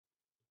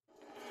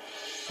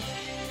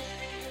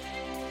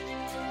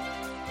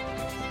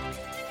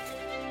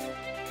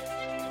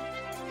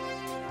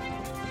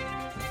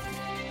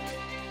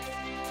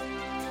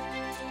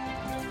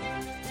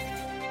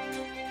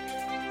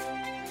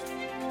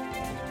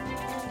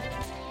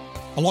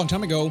A long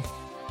time ago,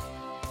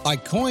 I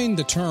coined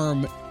the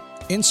term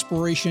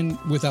inspiration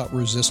without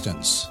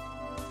resistance.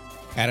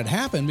 And it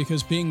happened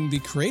because being the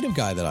creative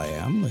guy that I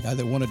am, the guy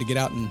that wanted to get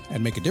out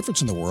and make a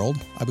difference in the world,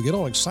 I would get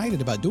all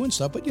excited about doing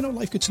stuff. But,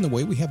 life gets in the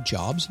way. We have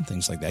jobs and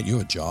things like that. You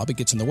have a job. It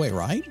gets in the way,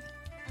 right?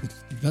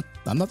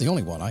 I'm not the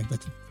only one.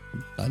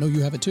 I know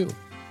you have it too.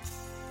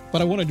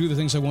 But I want to do the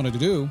things I wanted to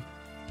do,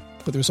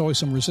 but there's always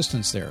some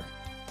resistance there.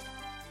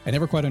 I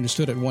never quite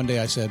understood it. One day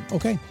I said,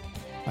 okay,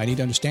 I need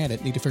to understand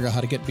it. Need to figure out how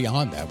to get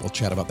beyond that. We'll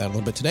chat about that a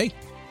little bit today.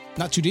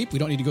 Not too deep. We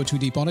don't need to go too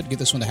deep on it to get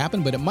this one to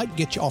happen, but it might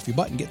get you off your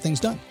butt and get things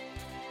done.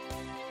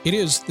 It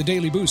is the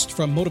Daily Boost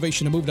from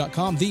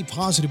MotivationToMove.com, the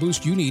positive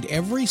boost you need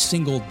every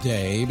single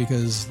day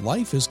because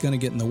life is going to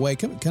get in the way.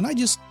 Can I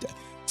just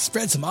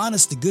spread some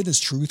honest-to-goodness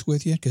truth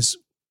with you? Because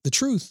the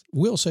truth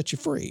will set you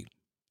free.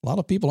 A lot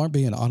of people aren't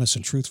being honest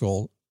and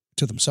truthful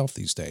to themselves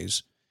these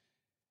days.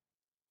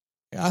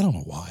 I don't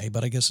know why,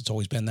 but I guess it's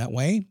always been that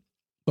way.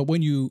 But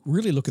when you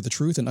really look at the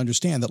truth and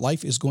understand that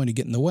life is going to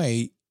get in the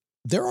way,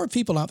 there are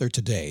people out there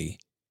today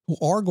who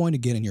are going to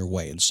get in your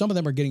way. And some of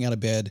them are getting out of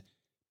bed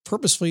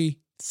purposefully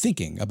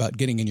thinking about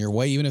getting in your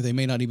way, even if they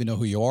may not even know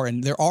who you are.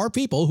 And there are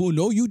people who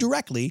know you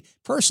directly,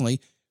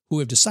 personally, who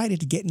have decided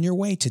to get in your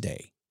way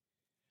today.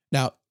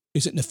 Now,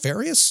 is it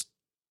nefarious?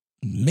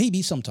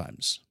 Maybe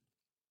sometimes.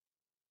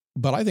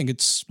 But I think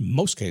it's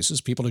most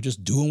cases, people are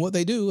just doing what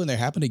they do and they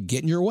happen to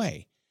get in your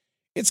way.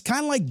 It's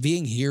kind of like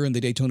being here in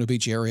the Daytona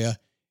Beach area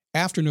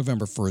after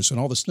November 1st when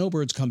all the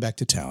snowbirds come back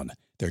to town.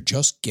 They're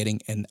just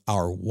getting in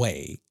our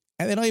way.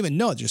 And they don't even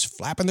know it, just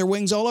flapping their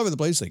wings all over the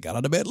place. They got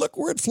out of bed. Look,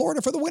 we're in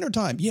Florida for the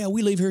wintertime. Yeah,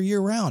 we live here year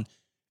round.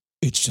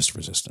 It's just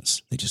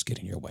resistance. They just get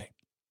in your way.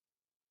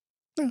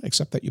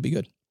 Except that you'll be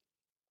good.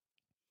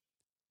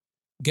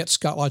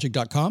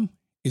 GetScottLogic.com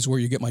is where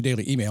you get my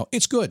daily email.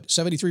 It's good.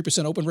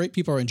 73% open rate.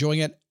 People are enjoying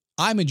it.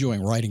 I'm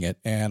enjoying writing it,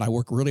 and I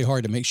work really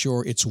hard to make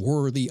sure it's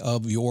worthy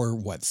of your,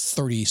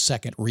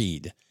 30-second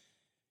read.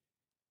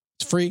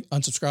 It's free.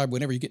 Unsubscribe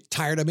whenever you get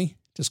tired of me.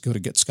 Just go to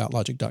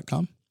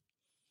GetScottLogic.com.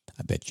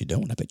 I bet you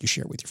don't. I bet you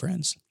share it with your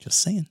friends.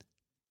 Just saying.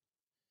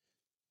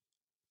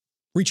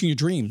 Reaching your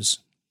dreams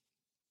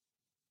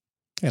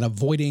and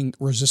avoiding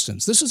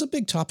resistance. This is a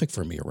big topic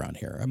for me around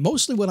here. And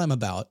mostly what I'm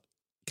about,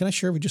 can I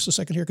share with you just a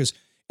second here? Because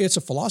it's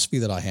a philosophy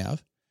that I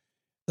have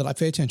that I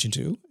pay attention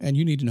to, and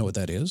you need to know what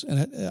that is.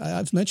 And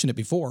I've mentioned it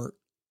before,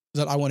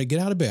 that I want to get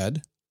out of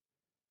bed.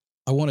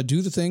 I want to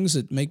do the things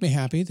that make me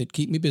happy, that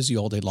keep me busy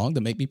all day long,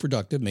 that make me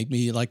productive, make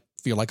me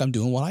feel like I'm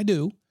doing what I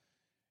do,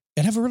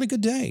 and have a really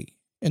good day,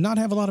 and not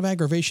have a lot of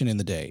aggravation in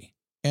the day.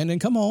 And then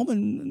come home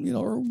and,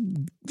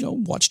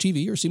 watch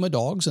TV or see my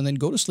dogs, and then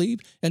go to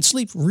sleep and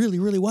sleep really,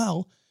 really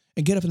well,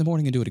 and get up in the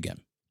morning and do it again.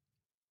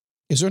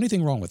 Is there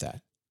anything wrong with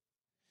that?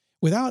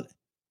 Without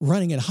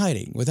running and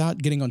hiding, without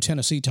getting on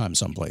Tennessee time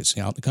someplace,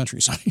 out in the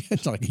countryside.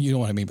 You know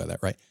what I mean by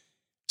that, right?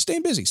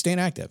 Staying busy, staying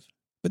active.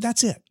 But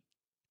that's it.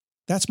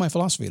 That's my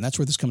philosophy, and that's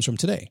where this comes from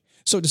today.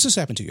 So does this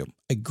happen to you?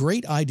 A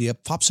great idea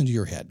pops into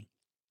your head.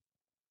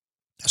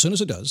 As soon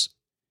as it does,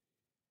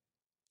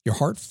 your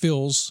heart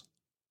fills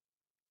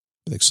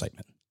with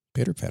excitement.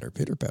 Pitter, patter,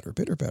 pitter, patter,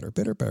 pitter, patter,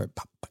 pitter, patter,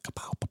 pow, pow,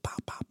 pow, pow,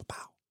 pow,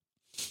 pow.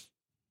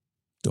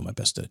 Doing my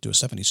best to do a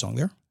 70s song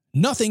there.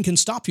 Nothing can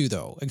stop you,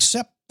 though,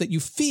 except that you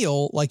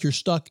feel like you're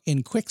stuck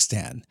in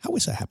quicksand. How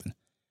does that happen?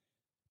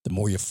 The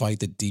more you fight,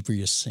 the deeper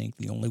you sink.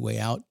 The only way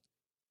out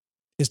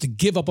is to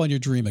give up on your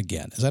dream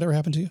again. Has that ever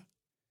happened to you?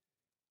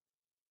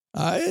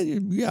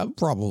 Yeah,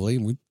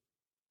 probably.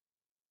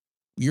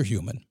 You're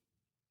human.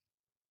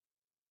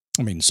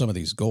 I mean, some of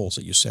these goals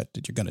that you set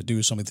that you're going to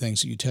do, some of the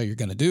things that you tell you're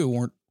going to do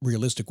weren't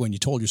realistic when you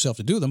told yourself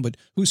to do them, but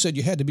who said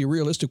you had to be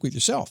realistic with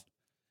yourself?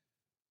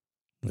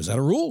 Is that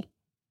a rule?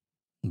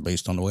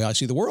 Based on the way I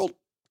see the world?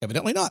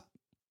 Evidently not.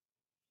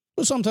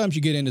 Well, sometimes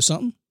you get into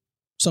something.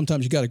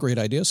 Sometimes you got a great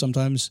idea.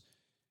 Sometimes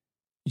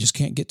you just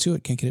can't get to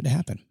it, can't get it to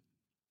happen.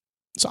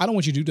 So I don't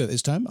want you to do that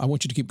this time. I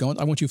want you to keep going.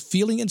 I want you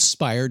feeling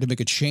inspired to make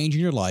a change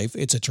in your life.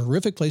 It's a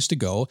terrific place to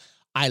go.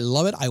 I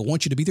love it. I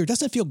want you to be there.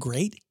 Doesn't it feel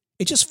great?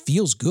 It just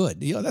feels good.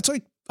 That's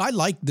why I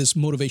like this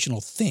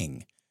motivational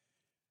thing.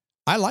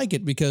 I like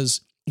it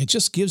because it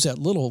just gives that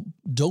little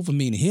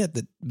dopamine hit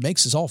that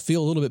makes us all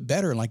feel a little bit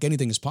better and like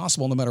anything is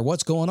possible no matter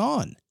what's going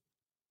on.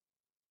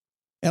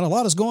 And a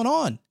lot is going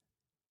on.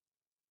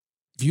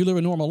 If you live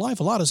a normal life,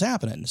 a lot is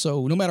happening.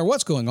 So no matter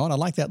what's going on, I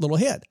like that little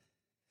hit.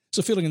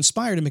 So feeling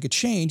inspired to make a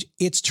change,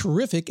 it's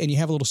terrific, and you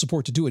have a little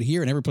support to do it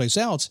here and every place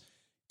else.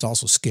 It's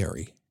also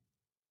scary.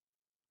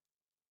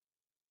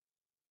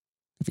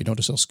 If you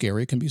notice how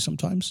scary it can be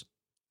sometimes,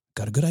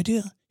 got a good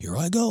idea. Here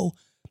I go.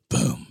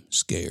 Boom,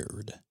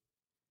 scared.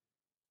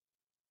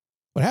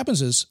 What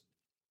happens is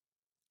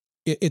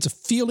it's a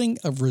feeling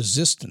of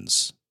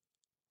resistance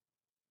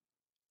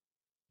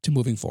to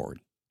moving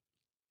forward.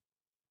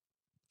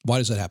 Why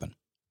does that happen?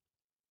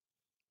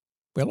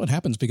 Well, it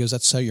happens because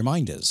that's how your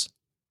mind is.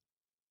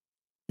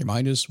 Your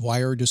mind is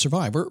wired to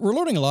survive. We're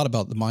learning a lot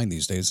about the mind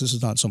these days. This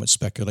is not so much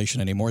speculation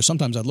anymore.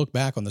 Sometimes I look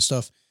back on the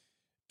stuff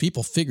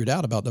people figured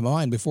out about the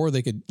mind before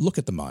they could look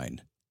at the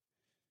mind.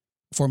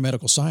 for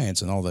medical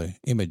science and all the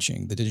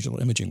imaging, the digital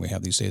imaging we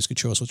have these days could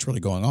show us what's really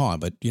going on.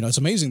 But, it's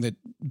amazing that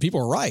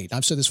people are right.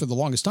 I've said this for the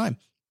longest time.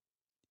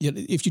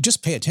 If you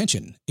just pay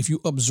attention, if you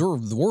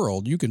observe the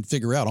world, you can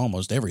figure out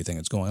almost everything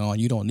that's going on.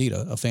 You don't need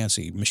a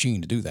fancy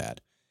machine to do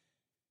that.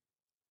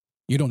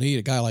 You don't need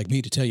a guy like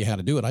me to tell you how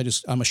to do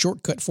it. I'm a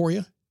shortcut for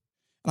you.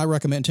 And I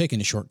recommend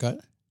taking a shortcut.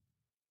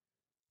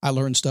 I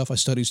learn stuff, I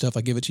study stuff,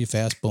 I give it to you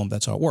fast, boom,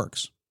 that's how it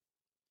works.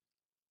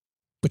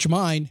 But your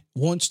mind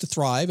wants to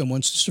thrive and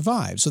wants to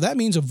survive. So that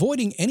means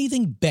avoiding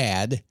anything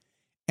bad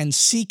and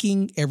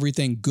seeking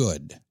everything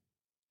good.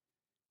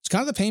 It's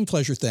kind of the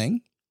pain-pleasure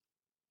thing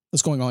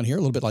that's going on here, a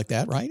little bit like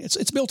that, right?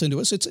 It's built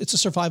into us. It's a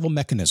survival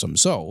mechanism.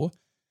 So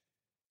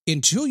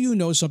until you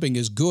know something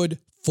is good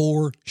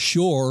for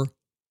sure,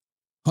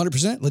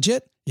 100%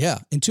 legit, yeah.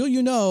 Until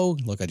you know,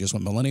 look, I just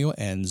went millennial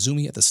and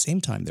zoomy at the same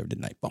time there,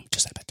 didn't I? Boom,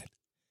 just like that.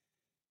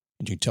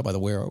 And you can tell by the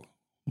wear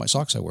my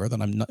socks I wear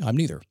that I'm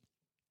neither.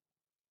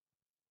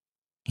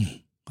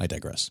 I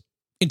digress.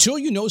 Until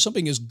you know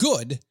something is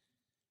good,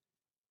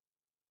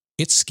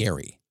 it's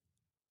scary.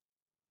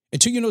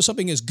 Until you know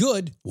something is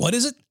good, what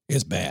is it?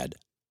 It's bad.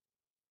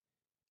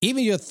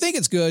 Even if you think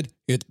it's good,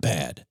 it's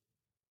bad.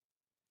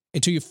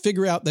 Until you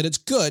figure out that it's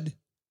good,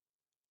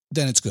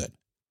 then it's good.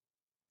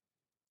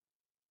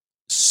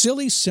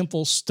 Silly,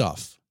 simple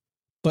stuff.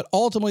 But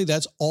ultimately,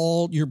 that's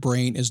all your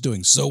brain is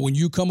doing. So when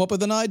you come up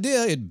with an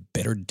idea, it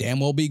better damn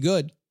well be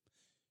good.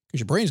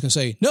 Because your brain's going to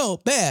say, no,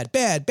 bad,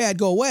 bad, bad,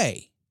 go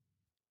away.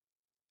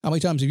 How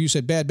many times have you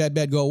said bad, bad,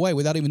 bad, go away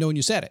without even knowing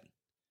you said it?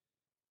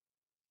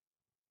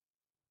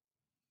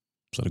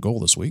 Set a goal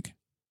this week.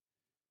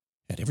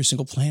 I had every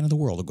single plan in the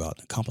world to go out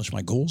and accomplish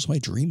my goals, my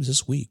dreams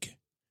this week.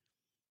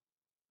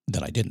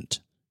 Then I didn't.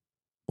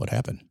 What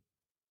happened?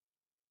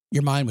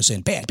 Your mind was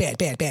saying, bad, bad,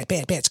 bad, bad,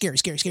 bad, bad, scary,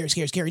 scary, scary,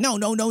 scary, scary. No.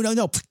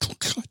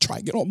 Try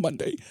again on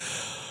Monday.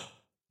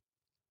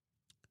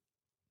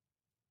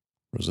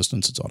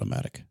 Resistance, it's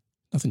automatic.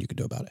 Nothing you can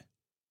do about it.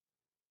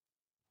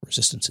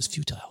 Resistance is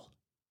futile.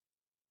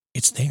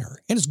 It's there,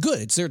 and it's good.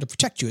 It's there to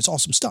protect you. It's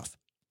awesome stuff.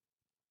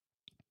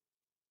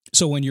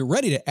 So when you're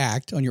ready to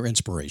act on your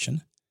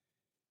inspiration,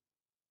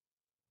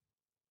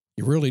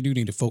 you really do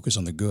need to focus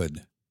on the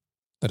good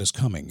that is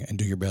coming and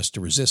do your best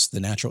to resist the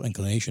natural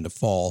inclination to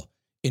fall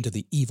into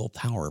the evil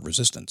power of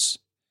resistance.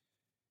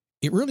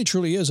 It really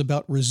truly is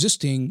about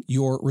resisting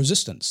your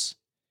resistance.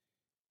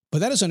 But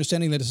that is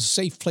understanding that it's a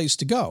safe place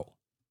to go.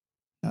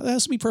 Now, that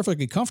has to be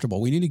perfectly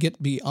comfortable. We need to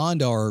get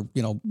beyond our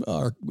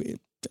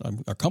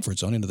comfort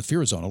zone into the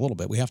fear zone a little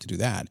bit. We have to do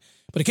that.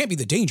 But it can't be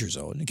the danger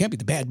zone. It can't be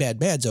the bad, bad,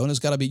 bad zone. It's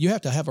got to be, you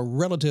have to have a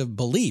relative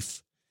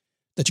belief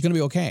that you're going to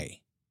be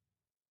okay.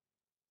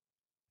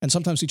 And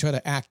sometimes we try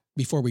to act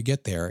before we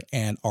get there,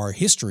 and our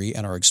history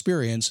and our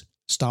experience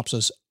stops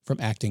us from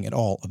acting at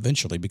all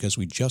eventually because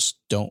we just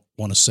don't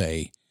want to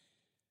say,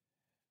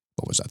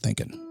 what was I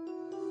thinking?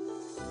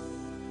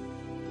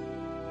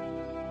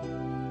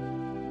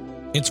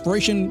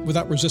 Inspiration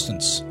without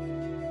resistance.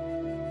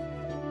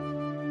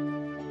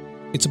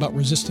 It's about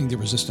resisting the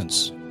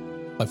resistance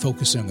by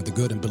focusing on the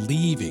good and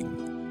believing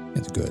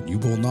in the good. You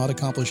will not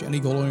accomplish any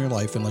goal in your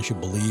life unless you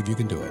believe you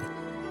can do it.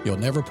 You'll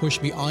never push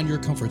beyond your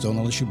comfort zone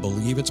unless you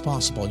believe it's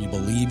possible and you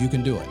believe you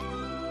can do it.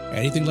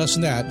 Anything less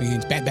than that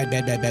means bad, bad,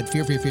 bad, bad, bad,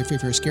 fear, fear, fear, fear,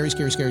 fear, scary,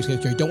 scary, scary, scary,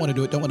 scary, don't want to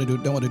do it, don't want to do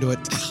it, don't want to do it.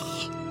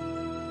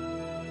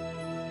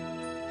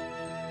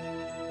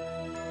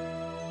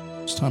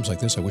 It's times like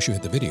this I wish you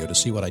had the video to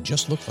see what I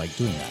just looked like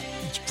doing that.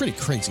 It's pretty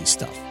crazy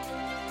stuff.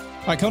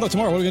 All right, coming up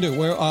tomorrow, what are we going to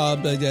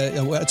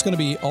do? It's going to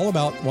be all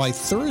about why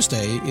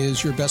Thursday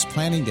is your best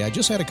planning day. I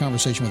just had a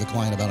conversation with a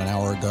client about an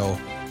hour ago,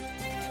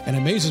 and it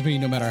amazes me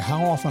no matter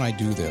how often I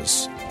do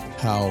this,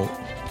 how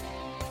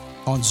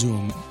on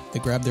Zoom, they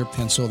grab their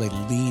pencil, they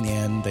lean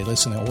in, they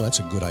listen, oh, that's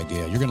a good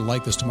idea. You're going to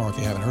like this tomorrow if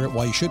you haven't heard it.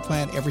 Why you should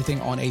plan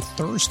everything on a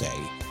Thursday,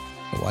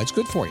 and why it's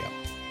good for you.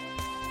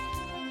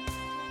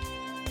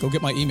 Go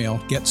get my email,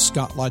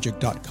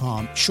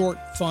 getscottlogic.com.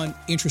 Short, fun,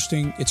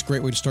 interesting. It's a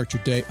great way to start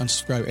your day.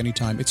 Unsubscribe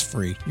anytime. It's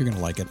free. You're going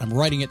to like it. I'm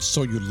writing it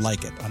so you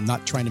like it. I'm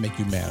not trying to make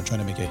you mad. I'm trying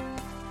to make you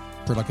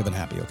productive and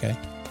happy, okay?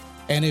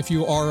 And if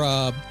you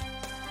are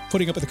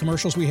putting up with the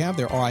commercials we have,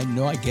 I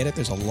know I get it.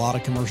 There's a lot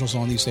of commercials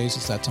on these days.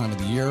 It's that time of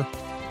the year.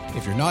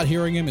 If you're not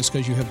hearing them, it's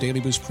because you have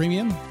Daily Boost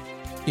Premium.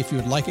 If you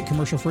would like it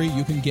commercial-free,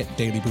 you can get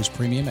Daily Boost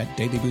Premium at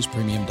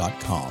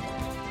dailyboostpremium.com.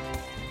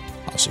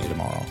 I'll see you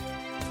tomorrow.